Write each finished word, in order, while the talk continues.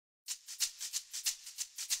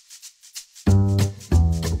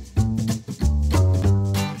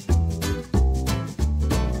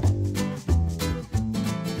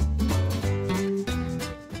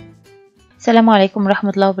Assalamu alaikum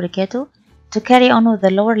warahmatullahi wabarakatuh. To carry on with the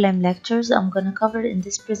lower limb lectures, I'm going to cover in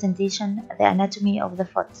this presentation the anatomy of the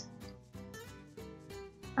foot.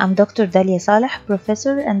 I'm Dr. Dalia Saleh,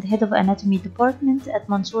 Professor and Head of Anatomy Department at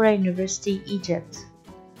Mansoura University, Egypt.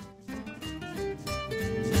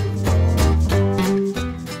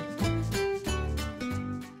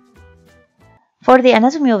 For the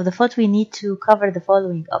anatomy of the foot, we need to cover the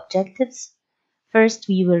following objectives. First,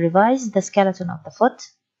 we will revise the skeleton of the foot,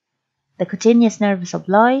 the cutaneous nerve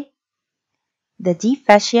supply, the deep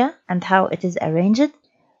fascia and how it is arranged,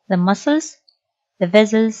 the muscles, the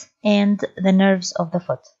vessels, and the nerves of the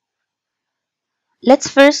foot. Let's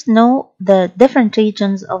first know the different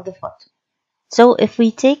regions of the foot. So if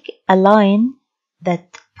we take a line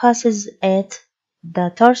that passes at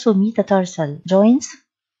the tarso-metatarsal joints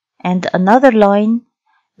and another line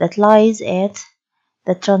that lies at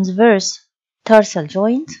the transverse tarsal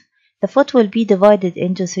joint, the foot will be divided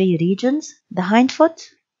into three regions: the hindfoot,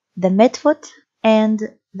 the midfoot, and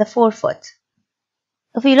the forefoot.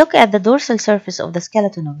 If we look at the dorsal surface of the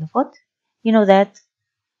skeleton of the foot, you know that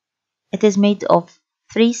it is made of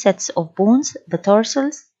three sets of bones: the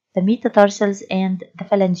tarsals, the metatarsals, and the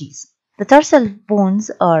phalanges. The tarsal bones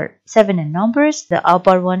are 7 in numbers. The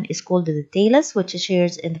upper one is called the talus, which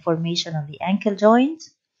shares in the formation of the ankle joint.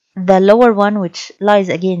 The lower one, which lies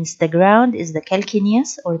against the ground, is the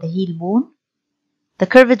calcaneus or the heel bone. The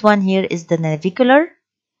curved one here is the navicular.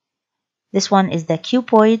 This one is the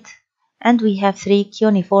cuboid, and we have three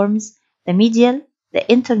cuneiforms: the medial, the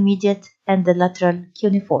intermediate, and the lateral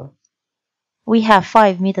cuneiform. We have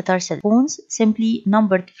 5 metatarsal bones, simply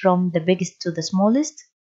numbered from the biggest to the smallest.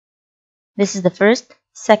 This is the first,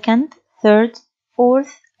 second, third,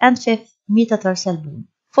 fourth, and fifth metatarsal bone.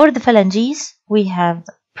 For the phalanges, we have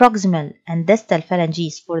proximal and distal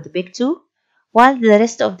phalanges for the big two, while the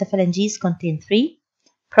rest of the phalanges contain 3: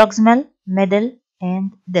 proximal, middle,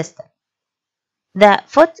 and distal. The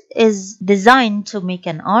foot is designed to make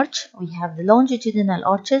an arch. We have the longitudinal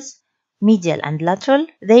arches, medial and lateral.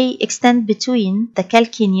 They extend between the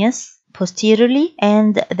calcaneus posteriorly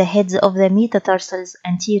and the heads of the metatarsals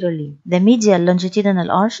anteriorly. The medial longitudinal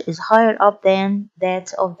arch is higher up than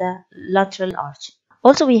that of the lateral arch.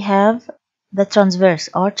 Also, we have the transverse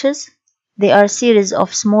arches. They are a series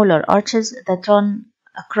of smaller arches that run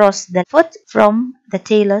across the foot from the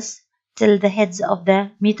talus till the heads of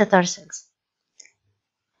the metatarsals.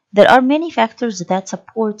 There are many factors that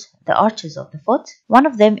support the arches of the foot. One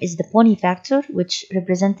of them is the bony factor, which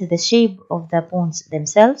represents the shape of the bones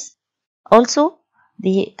themselves. Also,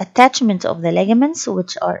 the attachment of the ligaments,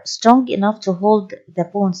 which are strong enough to hold the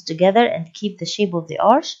bones together and keep the shape of the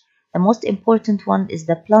arch. The most important one is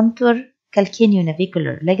the plantar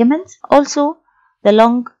calcaneonavicular ligaments. Also, the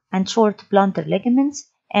long and short plantar ligaments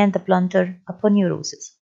and the plantar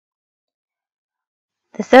aponeurosis.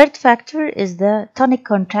 The third factor is the tonic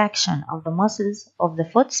contraction of the muscles of the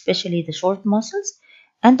foot, especially the short muscles,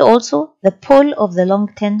 and also the pull of the long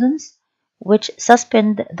tendons which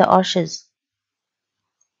suspend the arches.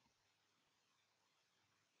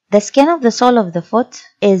 The skin of the sole of the foot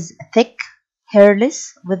is thick,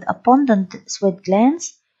 hairless, with abundant sweat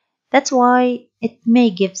glands. That's why it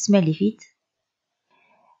may give smelly feet.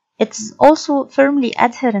 It's also firmly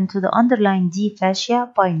adherent to the underlying deep fascia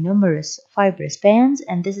by numerous fibrous bands,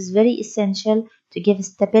 and this is very essential to give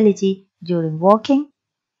stability during walking.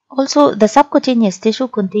 Also, the subcutaneous tissue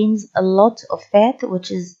contains a lot of fat, which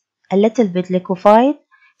is a little bit liquefied,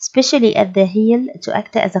 especially at the heel, to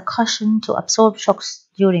act as a cushion to absorb shocks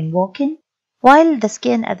during walking, while the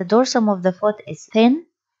skin at the dorsum of the foot is thin,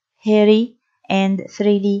 hairy, and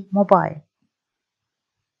freely mobile.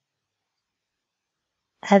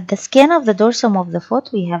 At the skin of the dorsum of the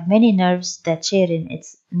foot, we have many nerves that share in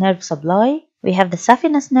its nerve supply. We have the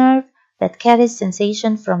saphenous nerve that carries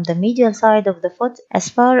sensation from the medial side of the foot as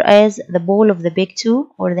far as the ball of the big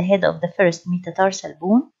toe or the head of the first metatarsal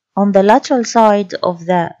bone. On the lateral side of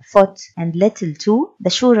the foot and little toe, the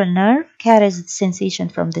sural nerve carries its sensation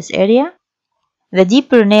from this area. The deep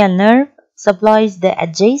peroneal nerve supplies the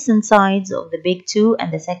adjacent sides of the big toe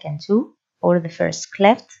and the second toe or the first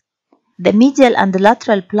cleft. The medial and the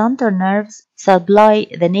lateral plantar nerves supply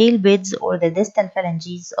the nail beds or the distal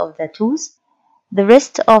phalanges of the toes. The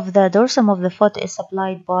rest of the dorsum of the foot is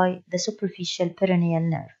supplied by the superficial peroneal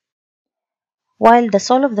nerve. While the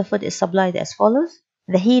sole of the foot is supplied as follows: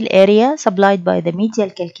 the heel area supplied by the medial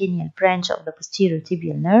calcaneal branch of the posterior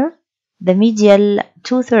tibial nerve, the medial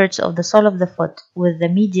 2/3 of the sole of the foot with the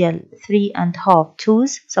medial 3½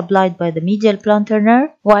 toes supplied by the medial plantar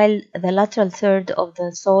nerve, while the lateral third of the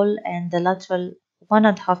sole and the lateral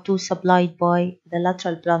 1½ toes supplied by the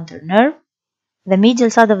lateral plantar nerve. The medial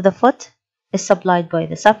side of the foot is supplied by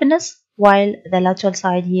the saphenous, while the lateral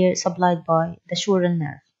side here is supplied by the sural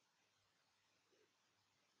nerve.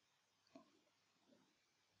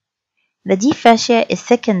 The deep fascia is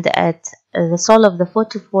thickened at the sole of the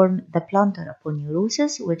foot to form the plantar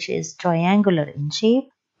aponeurosis, which is triangular in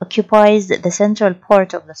shape, occupies the central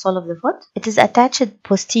part of the sole of the foot. It is attached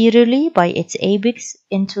posteriorly by its apex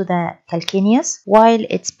into the calcaneus, while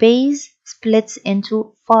its base splits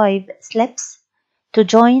into 5 slips to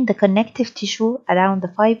join the connective tissue around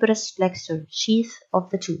the fibrous flexor sheath of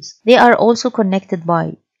the toes. They are also connected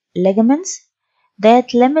by ligaments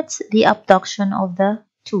that limit the abduction of the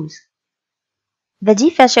toes. The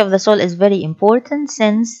deep fascia of the sole is very important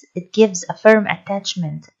since it gives a firm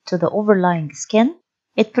attachment to the overlying skin.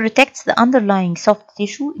 It protects the underlying soft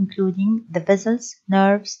tissue, including the vessels,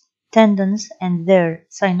 nerves, tendons, and their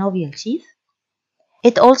synovial sheath.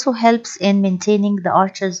 It also helps in maintaining the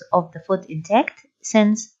arches of the foot intact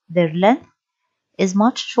since their length is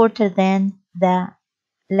much shorter than the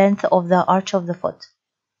length of the arch of the foot.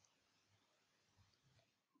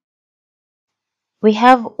 We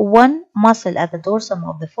have one muscle at the dorsum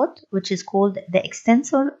of the foot, which is called the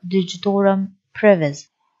Extensor Digitorum Brevis.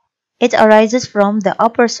 It arises from the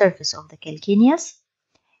upper surface of the calcaneus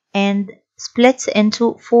and splits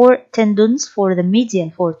into 4 tendons for the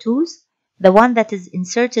medial 4 toes. The one that is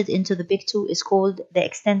inserted into the big toe is called the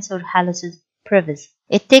Extensor hallucis brevis.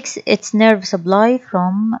 It takes its nerve supply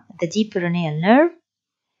from the deep peroneal nerve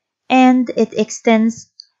and it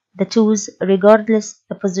extends the toes regardless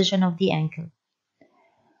the position of the ankle.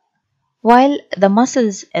 While the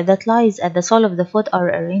muscles that lies at the sole of the foot are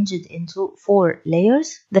arranged into 4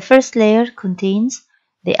 layers, the first layer contains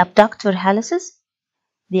the abductor hallucis,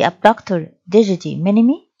 the abductor digiti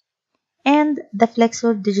minimi, and the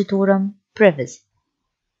flexor digitorum brevis.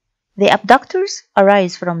 The abductors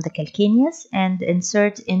arise from the calcaneus and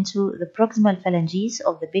insert into the proximal phalanges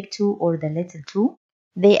of the big toe or the little toe.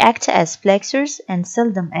 They act as flexors and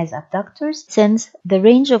seldom as abductors, since the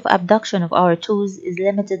range of abduction of our toes is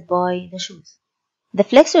limited by the shoes. The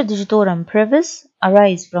flexor digitorum brevis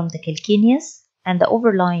arise from the calcaneus and the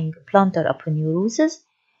overlying plantar aponeurosis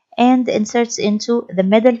and inserts into the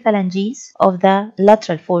middle phalanges of the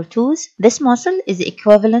lateral 4 toes. This muscle is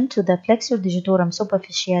equivalent to the flexor digitorum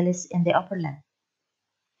superficialis in the upper limb.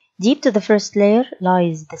 Deep to the first layer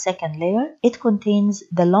lies the second layer. It contains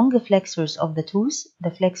the longiflexors of the toes,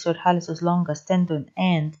 the flexor hallucis longus tendon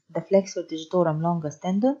and the flexor digitorum longus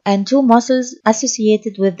tendon, and 2 muscles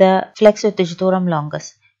associated with the flexor digitorum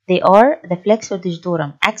longus. They are the flexor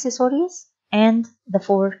digitorum accessorius and the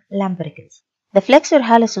 4 lambricals. The flexor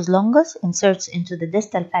hallucis longus inserts into the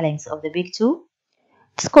distal phalanx of the big toe.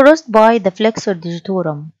 It is crossed by the flexor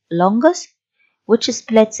digitorum longus, which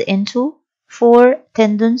splits into 4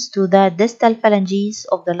 tendons to the distal phalanges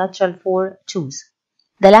of the lateral 4 toes.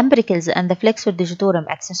 The lambricals and the flexor digitorum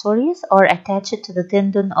accessorius are attached to the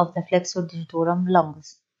tendon of the flexor digitorum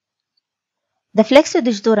longus. The flexor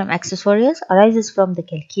digitorum accessorius arises from the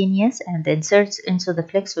calcaneus and inserts into the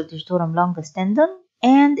flexor digitorum longus tendon,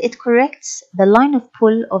 and it corrects the line of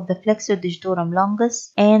pull of the flexor digitorum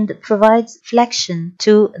longus and provides flexion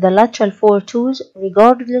to the lateral 4 toes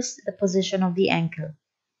regardless the position of the ankle.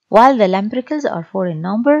 While the lambricals are 4 in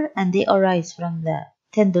number and they arise from the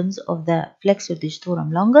tendons of the flexor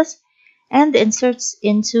digitorum longus and inserts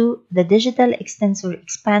into the digital extensor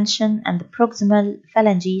expansion and the proximal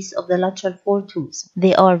phalanges of the lateral 4 toes.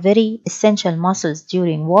 They are very essential muscles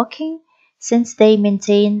during walking since they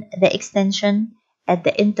maintain the extension at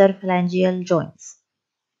the interphalangeal joints.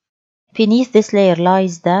 Beneath this layer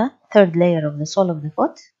lies the third layer of the sole of the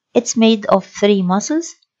foot. It's made of 3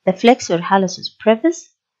 muscles, the flexor hallucis brevis,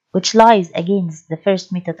 which lies against the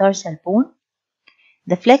first metatarsal bone.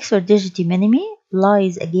 The flexor digiti minimi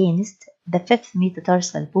lies against the 5th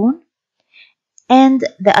metatarsal bone. And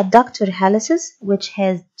the adductor hallucis, which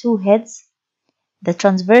has 2 heads. The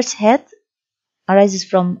transverse head arises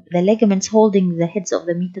from the ligaments holding the heads of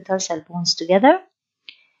the metatarsal bones together.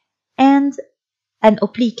 And an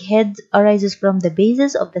oblique head arises from the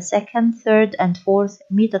bases of the 2nd, 3rd, and 4th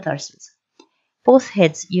metatarsals. Both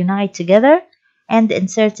heads unite together and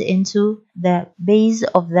insert into the base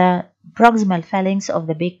of the proximal phalanx of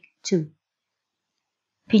the big toe.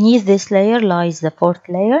 Beneath this layer lies the 4th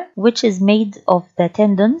layer, which is made of the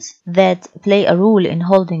tendons that play a role in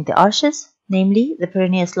holding the arches, namely the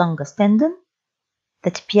Peroneus Longus tendon,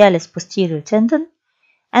 the tibialis posterior tendon,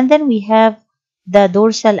 and then we have the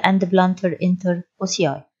dorsal and the plantar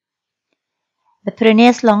interossei. The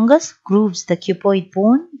Peroneus Longus grooves the cuboid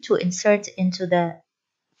bone to insert into the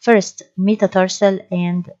first metatarsal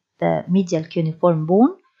and the medial cuneiform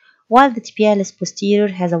bone, while the tibialis posterior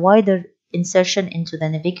has a wider insertion into the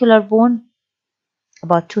navicular bone,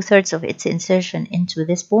 about 2/3 of its insertion into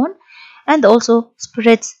this bone, and also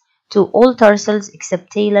spreads to all tarsals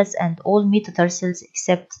except talus and all metatarsals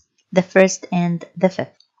except the first and the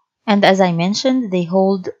fifth. And as I mentioned, they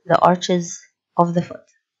hold the arches of the foot.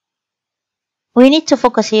 We need to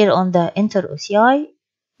focus here on the interossei.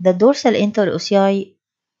 The dorsal interossei,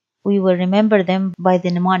 we will remember them by the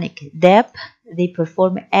mnemonic DAP. They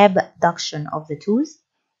perform abduction of the tooth.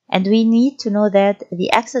 And we need to know that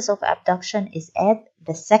the axis of abduction is at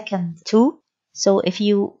the second tooth. So if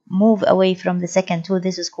you move away from the second tooth,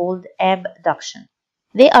 this is called abduction.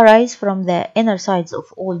 They arise from the inner sides of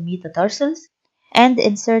all metatarsals and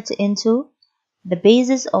insert into the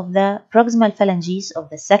bases of the proximal phalanges of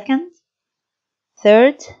the second,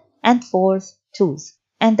 third, and fourth tooth.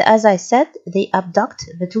 And as I said, they abduct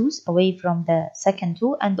the tooth away from the second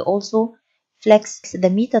tooth and also flex the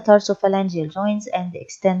metatarsophalangeal joints and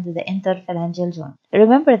extend the interphalangeal joint.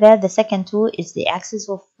 Remember that the second tooth is the axis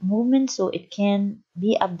of movement, so it can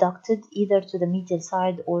be abducted either to the medial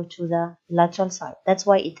side or to the lateral side. That's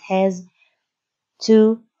why it has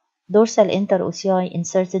two dorsal interossei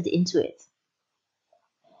inserted into it.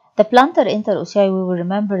 The plantar interossei, we will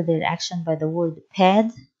remember their action by the word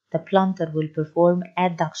pad. The plantar will perform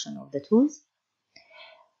adduction of the tooth.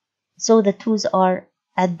 So the tooths are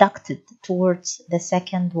adducted towards the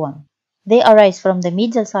second one. They arise from the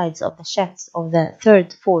medial sides of the shafts of the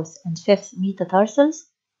third, fourth, and fifth metatarsals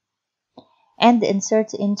and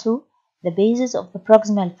insert into the bases of the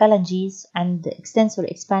proximal phalanges and the extensor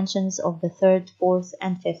expansions of the third, fourth,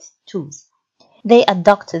 and fifth tooths. They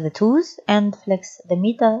adduct the tooth and flex the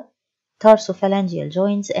metatarsophalangeal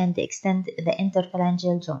joints and extend the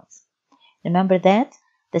interphalangeal joints. Remember that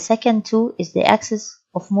the second tooth is the axis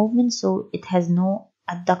of movement, so it has no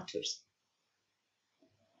adductors.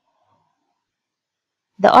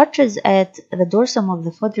 The arteries at the dorsum of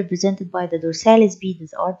the foot represented by the dorsalis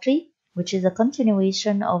pedis artery, which is a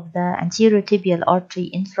continuation of the anterior tibial artery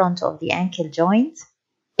in front of the ankle joint.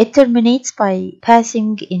 It terminates by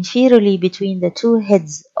passing inferiorly between the two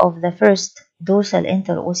heads of the first dorsal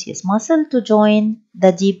interosseous muscle to join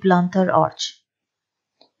the deep plantar arch.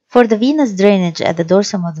 For the venous drainage at the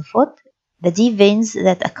dorsum of the foot, the deep veins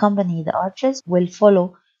that accompany the arches will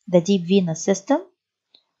follow the deep venous system,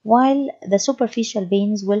 while the superficial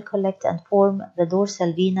veins will collect and form the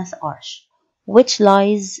dorsal venous arch, which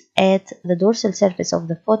lies at the dorsal surface of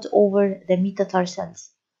the foot over the metatarsals.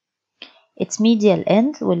 Its medial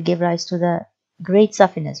end will give rise to the great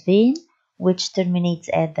saphenous vein, which terminates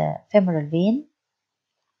at the femoral vein,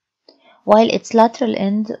 while its lateral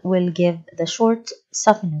end will give the short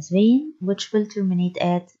saphenous vein, which will terminate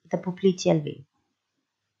at the popliteal vein.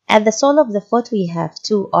 At the sole of the foot, we have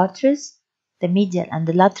two arteries, the medial and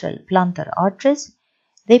the lateral plantar arteries.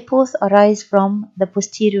 They both arise from the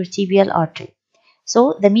posterior tibial artery.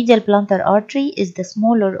 So the medial plantar artery is the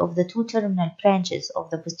smaller of the two terminal branches of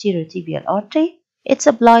the posterior tibial artery. It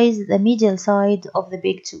supplies the medial side of the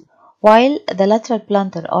big tooth, while the lateral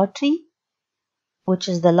plantar artery, which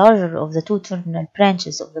is the larger of the two terminal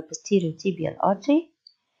branches of the posterior tibial artery,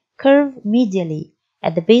 curve medially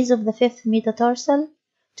at the base of the fifth metatarsal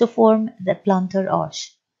to form the plantar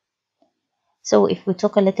arch. So if we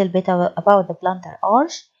talk a little bit about the plantar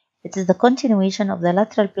arch, it is the continuation of the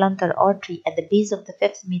lateral plantar artery at the base of the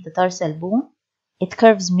fifth metatarsal bone. It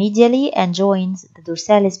curves medially and joins the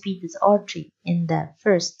dorsalis pedis artery in the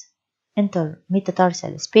first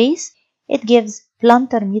intermetatarsal space. It gives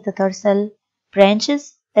plantar metatarsal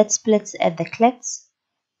branches that splits at the clefts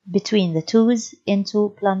between the tooths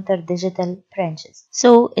into plantar digital branches.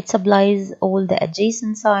 So it supplies all the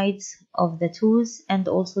adjacent sides of the tooth and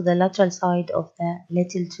also the lateral side of the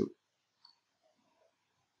little tooth.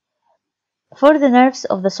 For the nerves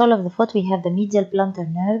of the sole of the foot, we have the medial plantar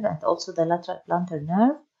nerve and also the lateral plantar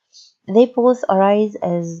nerve. They both arise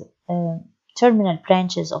as terminal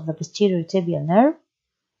branches of the posterior tibial nerve.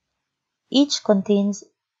 Each contains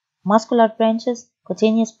muscular branches,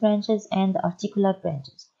 cutaneous branches, and articular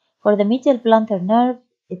branches. For the medial plantar nerve,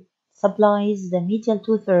 it supplies the medial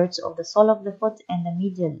 2/3 of the sole of the foot and the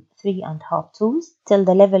medial 3½ toes till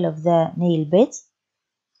the level of the nail bits.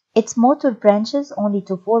 Its motor branches only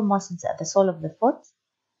to 4 muscles at the sole of the foot,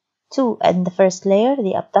 2 in the first layer,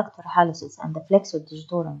 the abductor hallucis and the flexor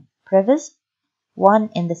digitorum brevis, 1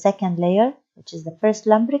 in the second layer, which is the first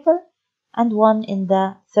lumbrical, and 1 in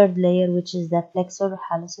the third layer, which is the flexor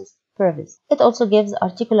hallucis brevis. It also gives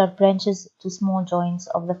articular branches to small joints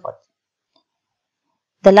of the foot.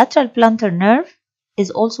 The lateral plantar nerve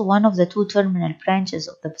is also one of the two terminal branches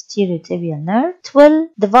of the posterior tibial nerve. It will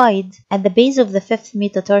divide at the base of the fifth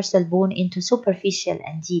metatarsal bone into superficial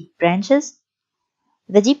and deep branches.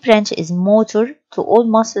 The deep branch is motor to all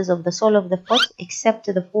muscles of the sole of the foot except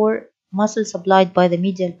the four muscles supplied by the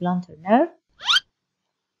medial plantar nerve.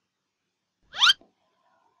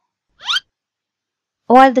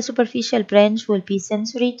 While the superficial branch will be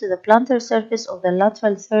sensory to the plantar surface of the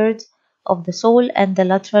lateral third of the sole and the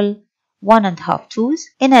lateral 1½ toes.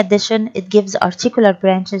 In addition, it gives articular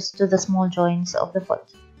branches to the small joints of the foot.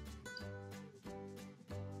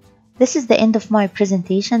 This is the end of my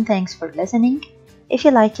presentation. Thanks for listening. If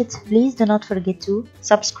you like it, please do not forget to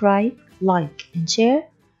subscribe, like, and share.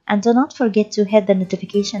 And do not forget to hit the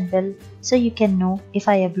notification bell so you can know if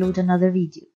I upload another video.